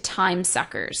no to time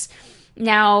suckers.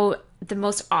 Now, the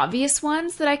most obvious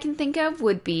ones that I can think of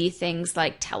would be things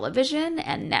like television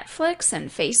and Netflix and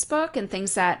Facebook and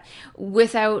things that,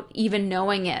 without even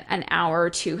knowing it, an hour or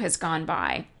two has gone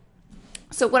by.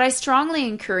 So what I strongly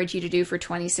encourage you to do for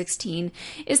 2016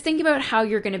 is think about how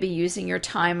you're going to be using your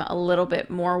time a little bit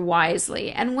more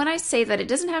wisely. And when I say that, it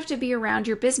doesn't have to be around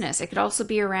your business. It could also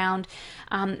be around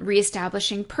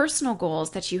reestablishing personal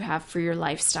goals that you have for your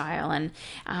lifestyle, and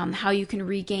how you can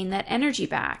regain that energy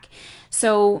back.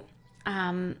 So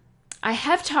I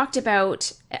have talked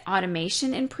about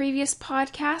automation in previous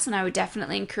podcasts, and I would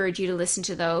definitely encourage you to listen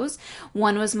to those.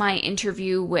 One was my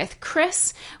interview with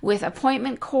Chris with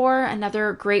Appointment Core.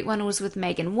 Another great one was with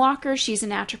Megan Walker. She's a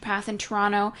naturopath in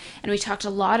Toronto, and we talked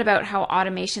a lot about how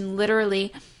automation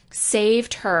literally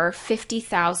saved her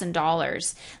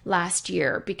 $50,000 last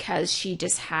year because she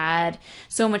just had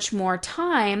so much more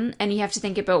time. And you have to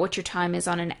think about what your time is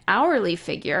on an hourly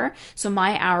figure. So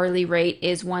my hourly rate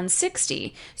is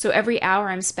 $160. So every hour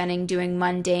I'm spending doing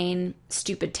mundane,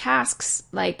 stupid tasks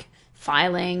like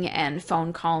filing and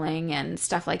phone calling and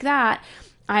stuff like that,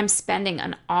 I'm spending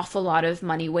an awful lot of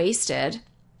money wasted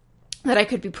that I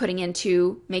could be putting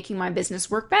into making my business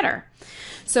work better.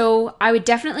 So I would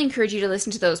definitely encourage you to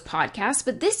listen to those podcasts.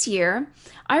 But this year,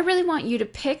 I really want you to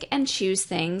pick and choose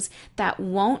things that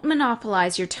won't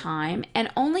monopolize your time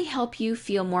and only help you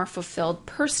feel more fulfilled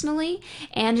personally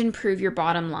and improve your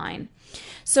bottom line.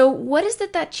 So what is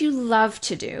it that you love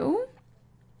to do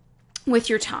with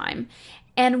your time?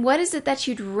 And what is it that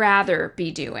you'd rather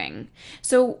be doing?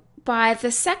 So by the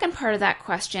second part of that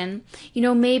question,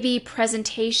 maybe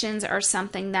presentations are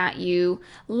something that you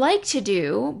like to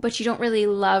do, but you don't really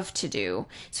love to do.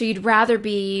 So you'd rather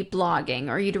be blogging,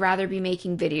 or you'd rather be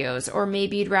making videos, or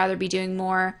maybe you'd rather be doing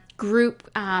more group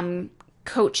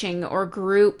coaching or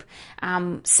group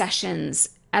sessions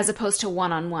as opposed to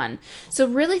one-on-one. So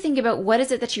really think about, what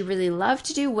is it that you really love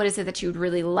to do? What is it that you would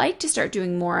really like to start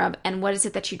doing more of? And what is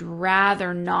it that you'd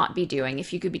rather not be doing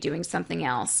if you could be doing something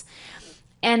else?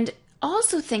 And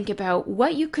also think about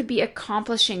what you could be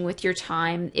accomplishing with your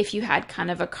time if you had kind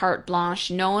of a carte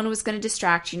blanche. No one was going to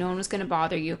distract you. No one was going to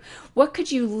bother you. What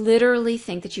could you literally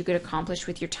think that you could accomplish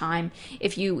with your time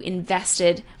if you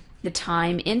invested the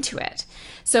time into it?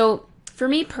 So for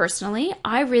me personally,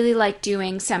 I really like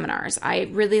doing seminars. I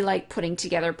really like putting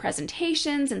together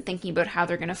presentations and thinking about how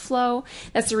they're going to flow.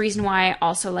 That's the reason why I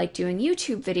also like doing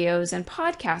YouTube videos and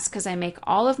podcasts, because I make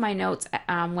all of my notes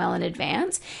well in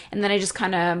advance, and then I just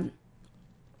kind of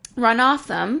run off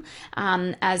them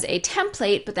as a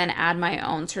template, but then add my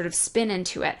own sort of spin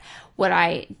into it. What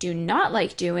I do not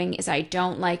like doing is I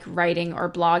don't like writing or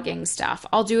blogging stuff.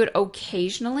 I'll do it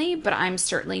occasionally, but I'm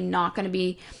certainly not going to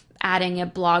be adding a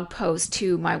blog post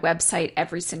to my website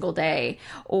every single day,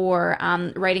 or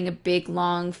writing a big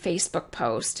long Facebook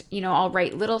post. I'll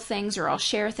write little things or I'll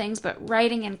share things, but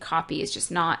writing and copy is just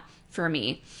not for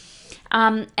me.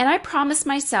 And I promised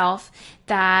myself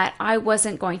that I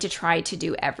wasn't going to try to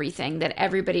do everything that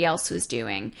everybody else was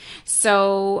doing.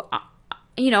 So,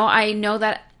 I know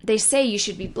that they say you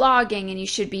should be blogging and you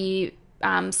should be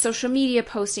social media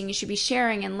posting, you should be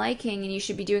sharing and liking, and you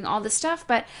should be doing all this stuff,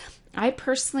 but I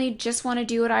personally just want to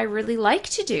do what I really like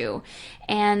to do.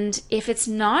 And if it's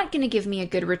not going to give me a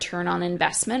good return on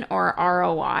investment or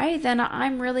ROI, then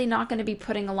I'm really not going to be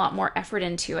putting a lot more effort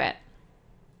into it.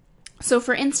 So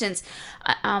for instance,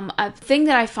 a thing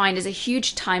that I find is a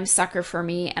huge time sucker for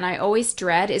me, and I always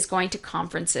dread, is going to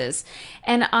conferences.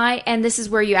 And this is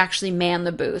where you actually man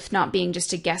the booth, not being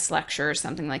just a guest lecturer or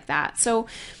something like that. So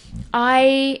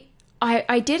I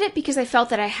did it because I felt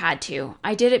that I had to.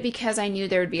 I did it because I knew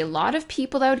there would be a lot of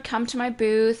people that would come to my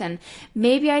booth, and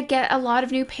maybe I'd get a lot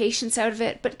of new patients out of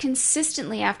it. But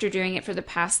consistently, after doing it for the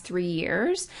past 3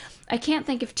 years, I can't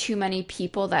think of too many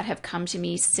people that have come to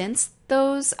me since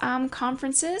those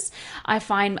conferences. I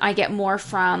find I get more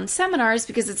from seminars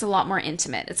because it's a lot more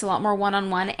intimate. It's a lot more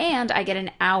one-on-one, and I get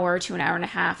an hour to an hour and a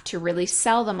half to really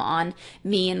sell them on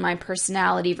me and my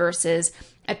personality versus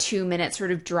a 2-minute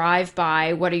sort of drive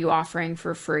by, what are you offering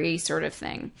for free sort of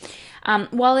thing.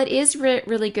 While it is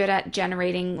really good at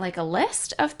generating like a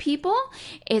list of people,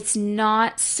 it's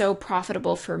not so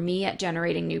profitable for me at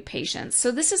generating new patients.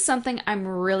 So this is something I'm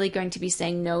really going to be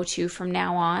saying no to from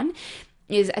now on,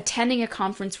 is attending a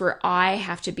conference where I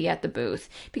have to be at the booth.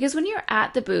 Because when you're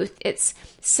at the booth, it's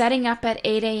setting up at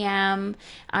 8 a.m.,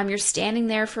 you're standing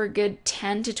there for a good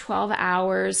 10 to 12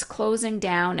 hours, closing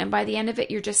down, and by the end of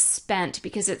it, you're just spent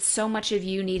because it's so much of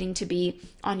you needing to be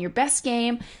on your best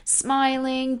game,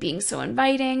 smiling, being so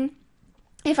inviting.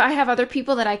 If I have other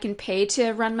people that I can pay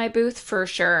to run my booth, for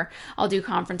sure, I'll do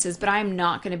conferences, but I'm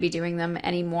not going to be doing them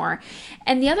anymore.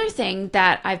 And the other thing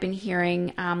that I've been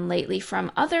hearing lately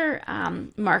from other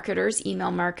marketers,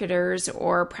 email marketers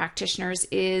or practitioners,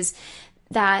 is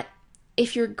that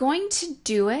if you're going to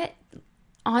do it,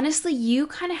 honestly, you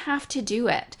kind of have to do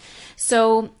it.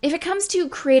 So if it comes to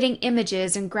creating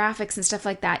images and graphics and stuff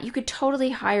like that, you could totally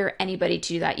hire anybody to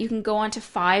do that. You can go onto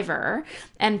Fiverr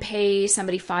and pay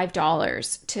somebody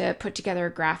 $5 to put together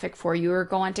a graphic for you, or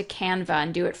go onto Canva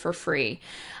and do it for free.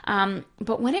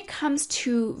 But when it comes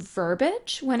to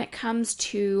verbiage, when it comes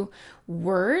to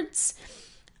words,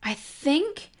 I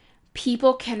think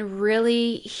people can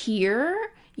really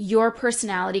hear your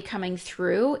personality coming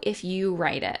through if you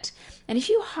write it. And if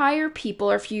you hire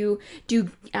people, or if you do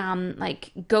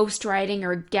like ghostwriting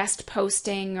or guest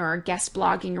posting or guest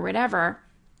blogging or whatever,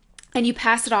 and you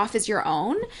pass it off as your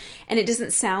own and it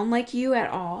doesn't sound like you at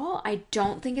all, I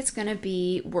don't think it's going to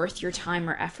be worth your time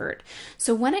or effort.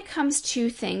 So when it comes to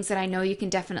things that I know you can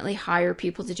definitely hire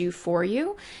people to do for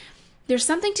you, there's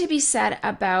something to be said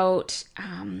about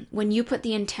when you put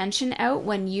the intention out,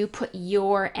 when you put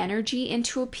your energy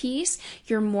into a piece,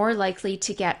 you're more likely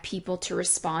to get people to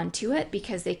respond to it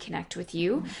because they connect with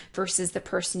you versus the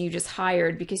person you just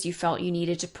hired because you felt you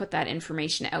needed to put that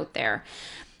information out there.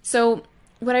 So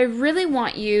what I really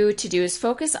want you to do is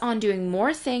focus on doing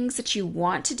more things that you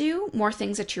want to do, more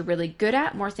things that you're really good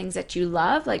at, more things that you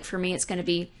love. Like for me, it's going to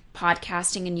be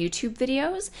podcasting and YouTube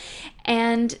videos,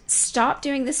 and stop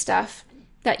doing the stuff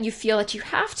that you feel that you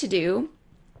have to do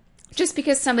just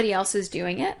because somebody else is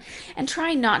doing it, and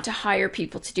try not to hire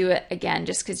people to do it again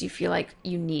just because you feel like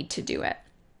you need to do it.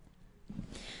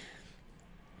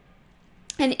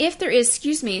 And if there is,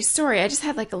 excuse me, sorry, I just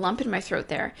had like a lump in my throat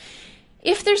there.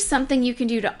 If there's something you can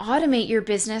do to automate your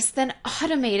business, then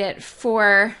automate it,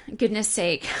 for goodness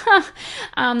sake.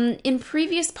 In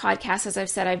previous podcasts, as I've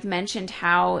said, I've mentioned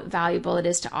how valuable it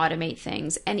is to automate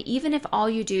things. And even if all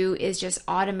you do is just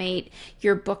automate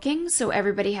your booking, so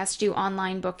everybody has to do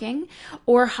online booking,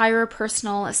 or hire a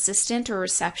personal assistant or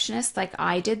receptionist like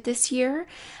I did this year,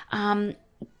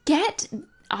 get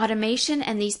automation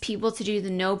and these people to do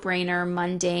the no-brainer,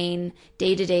 mundane,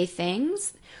 day-to-day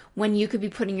things when you could be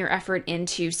putting your effort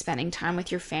into spending time with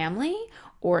your family,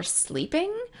 or sleeping,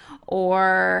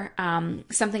 or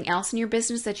something else in your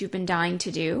business that you've been dying to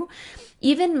do.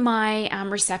 Even my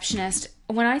receptionist,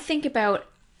 when I think about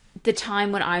the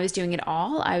time when I was doing it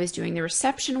all, I was doing the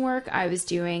reception work, I was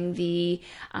doing the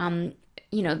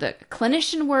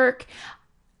clinician work,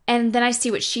 and then I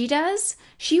see what she does.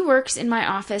 She works in my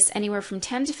office anywhere from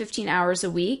 10 to 15 hours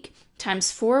a week,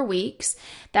 times 4 weeks.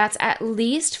 That's at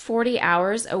least 40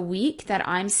 hours a week that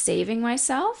I'm saving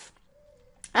myself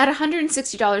at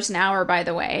 $160 an hour, by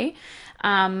the way,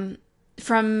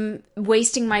 from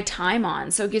wasting my time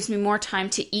on. So it gives me more time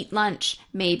to eat lunch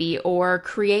maybe, or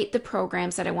create the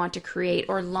programs that I want to create,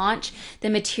 or launch the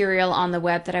material on the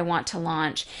web that I want to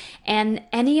launch. And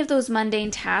any of those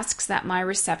mundane tasks that my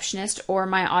receptionist or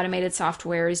my automated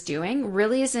software is doing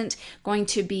really isn't going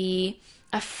to be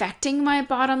affecting my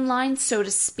bottom line, so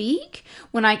to speak,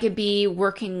 when I could be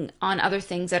working on other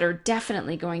things that are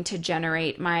definitely going to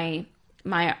generate my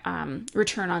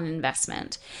return on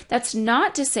investment. That's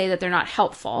not to say that they're not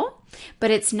helpful, but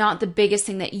it's not the biggest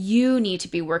thing that you need to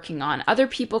be working on. Other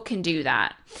people can do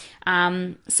that.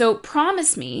 So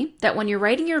promise me that when you're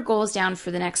writing your goals down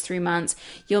for the next 3 months,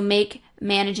 you'll make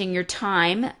managing your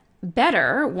time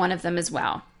better one of them as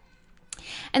well.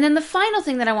 And then the final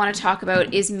thing that I want to talk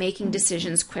about is making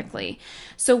decisions quickly.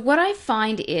 So what I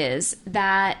find is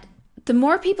that the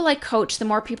more people I coach, the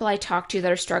more people I talk to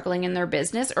that are struggling in their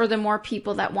business, or the more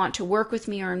people that want to work with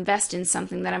me or invest in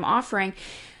something that I'm offering,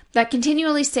 that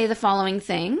continually say the following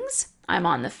things: I'm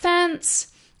on the fence,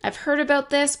 I've heard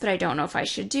about this, but I don't know if I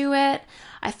should do it.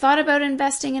 I thought about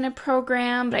investing in a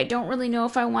program, but I don't really know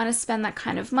if I want to spend that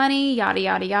kind of money, yada,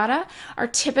 yada, yada, are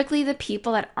typically the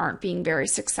people that aren't being very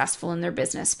successful in their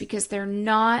business because they're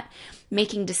not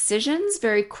making decisions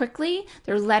very quickly.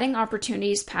 They're letting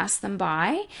opportunities pass them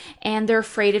by, and they're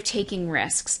afraid of taking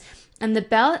risks. And the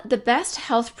best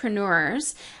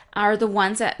healthpreneurs are the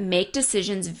ones that make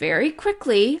decisions very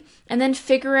quickly and then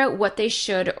figure out what they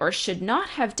should or should not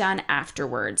have done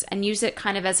afterwards and use it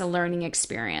kind of as a learning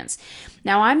experience.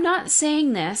 Now, I'm not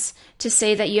saying this to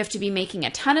say that you have to be making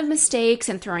a ton of mistakes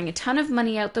and throwing a ton of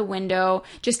money out the window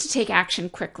just to take action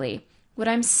quickly. What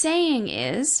I'm saying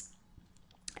is,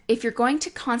 if you're going to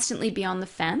constantly be on the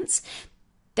fence,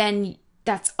 then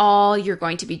that's all you're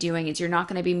going to be doing is you're not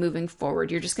going to be moving forward.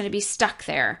 You're just going to be stuck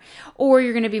there, or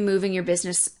you're going to be moving your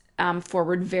business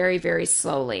forward very, very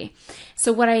slowly.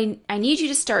 So what I need you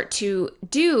to start to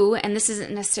do, and this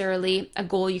isn't necessarily a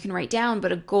goal you can write down,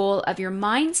 but a goal of your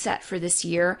mindset for this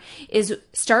year, is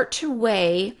start to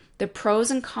weigh the pros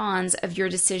and cons of your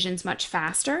decisions much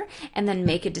faster and then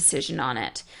make a decision on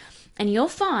it. And you'll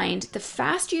find the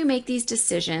faster you make these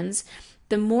decisions,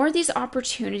 the more these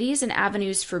opportunities and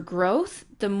avenues for growth,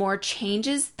 the more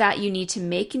changes that you need to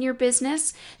make in your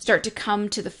business start to come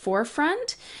to the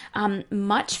forefront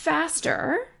much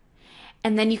faster.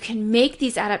 And then you can make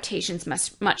these adaptations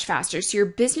much faster. So your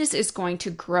business is going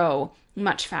to grow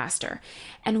much faster.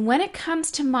 And when it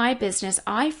comes to my business,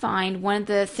 I find one of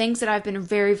the things that I've been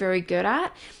very, very good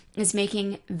at is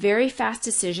making very fast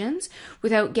decisions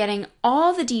without getting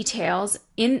all the details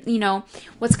in,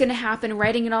 what's going to happen,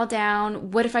 writing it all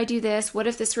down. What if I do this? What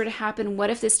if this were to happen? What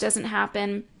if this doesn't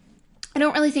happen? I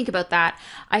don't really think about that.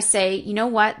 I say, you know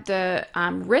what? The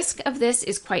risk of this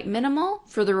is quite minimal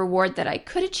for the reward that I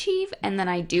could achieve. And then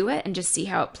I do it and just see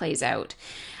how it plays out.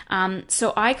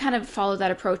 So I kind of follow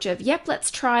that approach of, yep,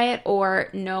 let's try it. Or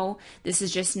no, this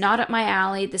is just not up my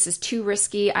alley. This is too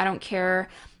risky. I don't care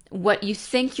what you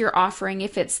think you're offering.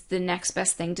 If it's the next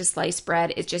best thing to sliced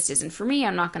bread, it just isn't for me.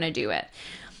 I'm not going to do it.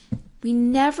 We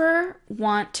never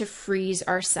want to freeze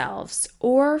ourselves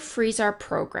or freeze our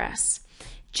progress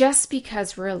just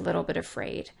because we're a little bit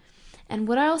afraid. And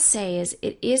what I'll say is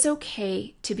it is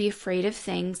okay to be afraid of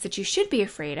things that you should be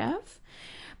afraid of,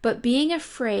 but being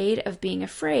afraid of being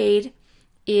afraid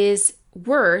is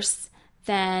worse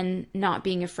than not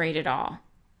being afraid at all.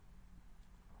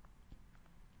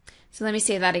 So let me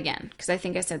say that again, because I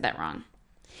think I said that wrong.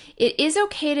 It is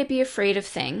okay to be afraid of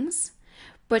things,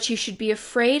 but you should be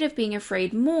afraid of being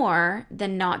afraid more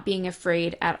than not being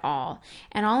afraid at all.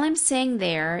 And all I'm saying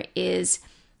there is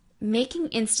making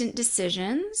instant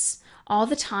decisions all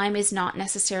the time is not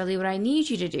necessarily what I need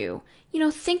you to do.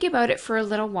 Think about it for a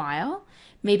little while,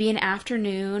 maybe an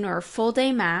afternoon or a full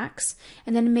day max,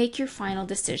 and then make your final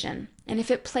decision. And if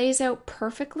it plays out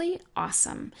perfectly,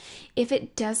 awesome. If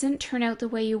it doesn't turn out the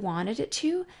way you wanted it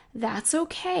to, that's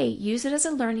okay. Use it as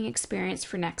a learning experience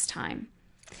for next time.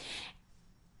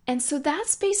 And so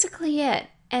that's basically it.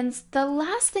 And the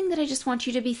last thing that I just want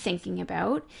you to be thinking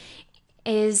about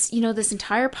is, this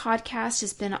entire podcast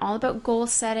has been all about goal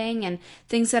setting and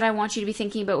things that I want you to be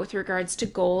thinking about with regards to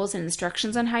goals and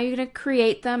instructions on how you're going to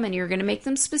create them, and you're going to make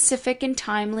them specific and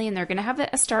timely, and they're going to have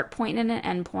a start point and an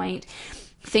end point.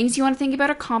 Things you want to think about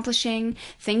accomplishing,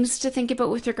 things to think about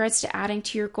with regards to adding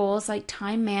to your goals like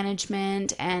time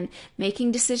management and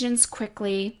making decisions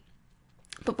quickly.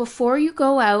 But before you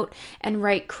go out and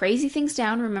write crazy things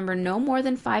down, remember no more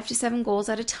than 5 to 7 goals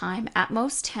at a time, at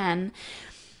most 10,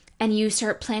 and you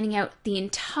start planning out the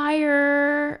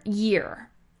entire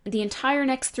year, the entire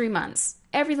next 3 months,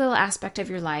 every little aspect of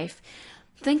your life,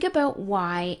 think about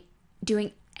why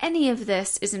doing any of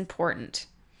this is important.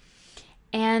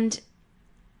 And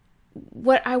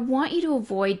what I want you to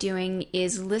avoid doing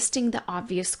is listing the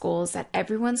obvious goals that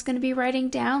everyone's going to be writing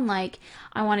down, like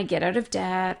I want to get out of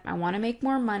debt, I want to make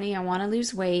more money, I want to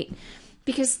lose weight,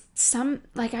 because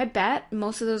I bet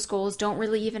most of those goals don't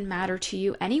really even matter to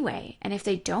you anyway. And if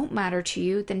they don't matter to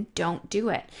you, then don't do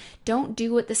it. Don't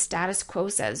do what the status quo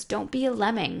says. Don't be a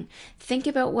lemming. Think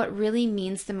about what really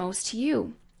means the most to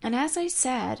you. And as I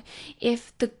said,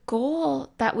 if the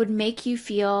goal that would make you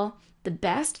feel the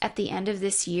best at the end of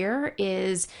this year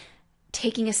is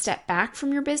taking a step back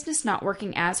from your business, not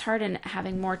working as hard and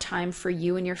having more time for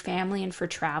you and your family and for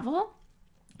travel,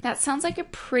 that sounds like a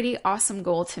pretty awesome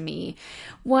goal to me.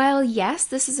 While yes,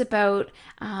 this is about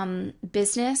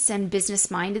business and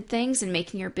business-minded things and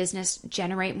making your business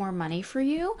generate more money for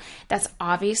you, that's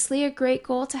obviously a great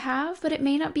goal to have, but it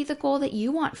may not be the goal that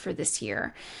you want for this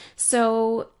year.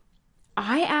 So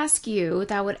I ask you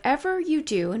that whatever you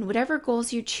do and whatever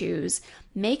goals you choose,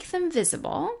 make them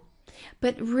visible,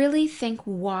 but really think,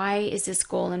 why is this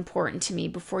goal important to me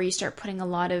before you start putting a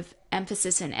lot of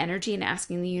emphasis and energy and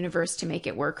asking the universe to make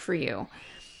it work for you.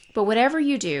 But whatever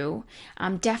you do,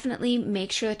 definitely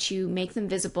make sure that you make them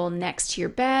visible next to your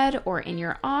bed or in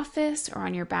your office or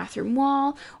on your bathroom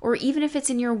wall, or even if it's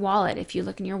in your wallet, if you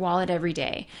look in your wallet every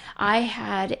day. I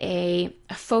had a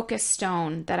focus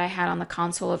stone that I had on the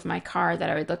console of my car that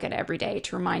I would look at every day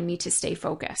to remind me to stay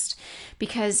focused.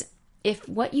 Because if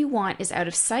what you want is out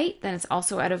of sight, then it's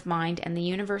also out of mind, and the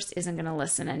universe isn't going to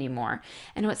listen anymore.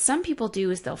 And what some people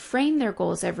do is they'll frame their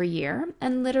goals every year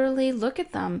and literally look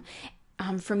at them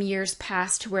from years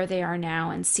past to where they are now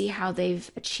and see how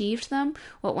they've achieved them,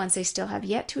 what ones they still have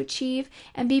yet to achieve,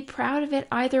 and be proud of it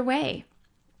either way.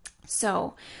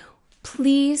 So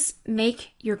please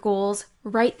make your goals,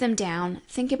 write them down,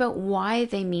 think about why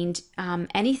they mean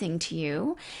anything to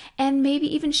you, and maybe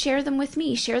even share them with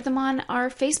me. Share them on our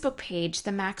Facebook page,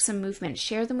 The Maxim Movement.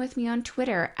 Share them with me on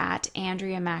Twitter at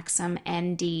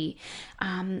AndreaMaximND.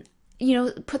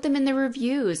 Put them in the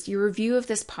reviews, your review of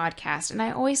this podcast. And I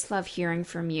always love hearing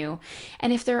from you.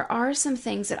 And if there are some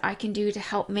things that I can do to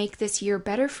help make this year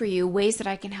better for you, ways that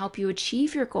I can help you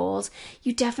achieve your goals,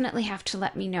 you definitely have to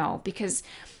let me know. Because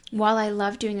while I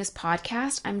love doing this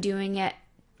podcast, I'm doing it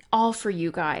all for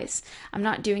you guys. I'm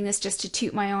not doing this just to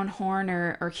toot my own horn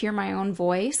or hear my own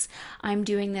voice. I'm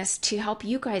doing this to help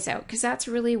you guys out, because that's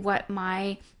really what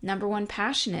my number one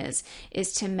passion is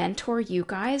to mentor you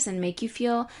guys and make you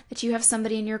feel that you have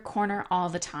somebody in your corner all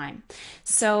the time.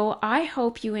 So I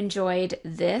hope you enjoyed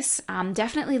this.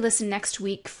 Definitely listen next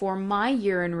week for my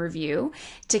year in review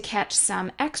to catch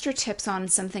some extra tips on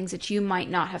some things that you might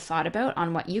not have thought about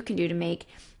on what you can do to make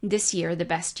this year the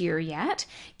best year yet.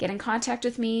 Get in contact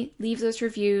with me, leave those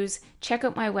reviews, check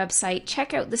out my website,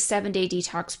 check out the 7-day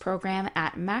detox program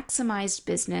at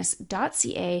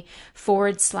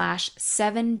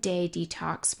maximizedbusiness.ca/7-day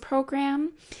detox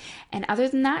program. And other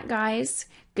than that, guys,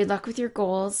 good luck with your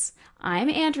goals. I'm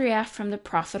Andrea from the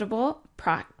Profitable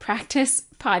Practice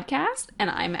Podcast, and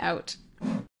I'm out.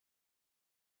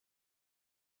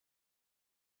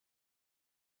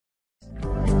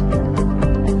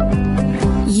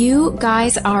 You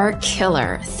guys are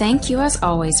killer. Thank you as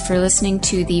always for listening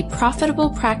to the Profitable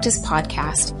Practice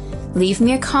Podcast. Leave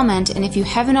me a comment, and if you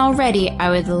haven't already, I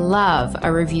would love a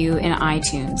review in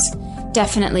iTunes.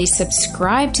 Definitely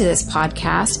subscribe to this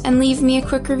podcast and leave me a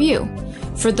quick review.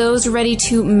 For those ready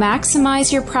to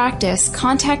maximize your practice,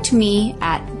 contact me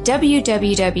at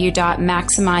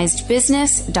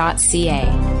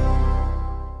www.maximizedbusiness.ca.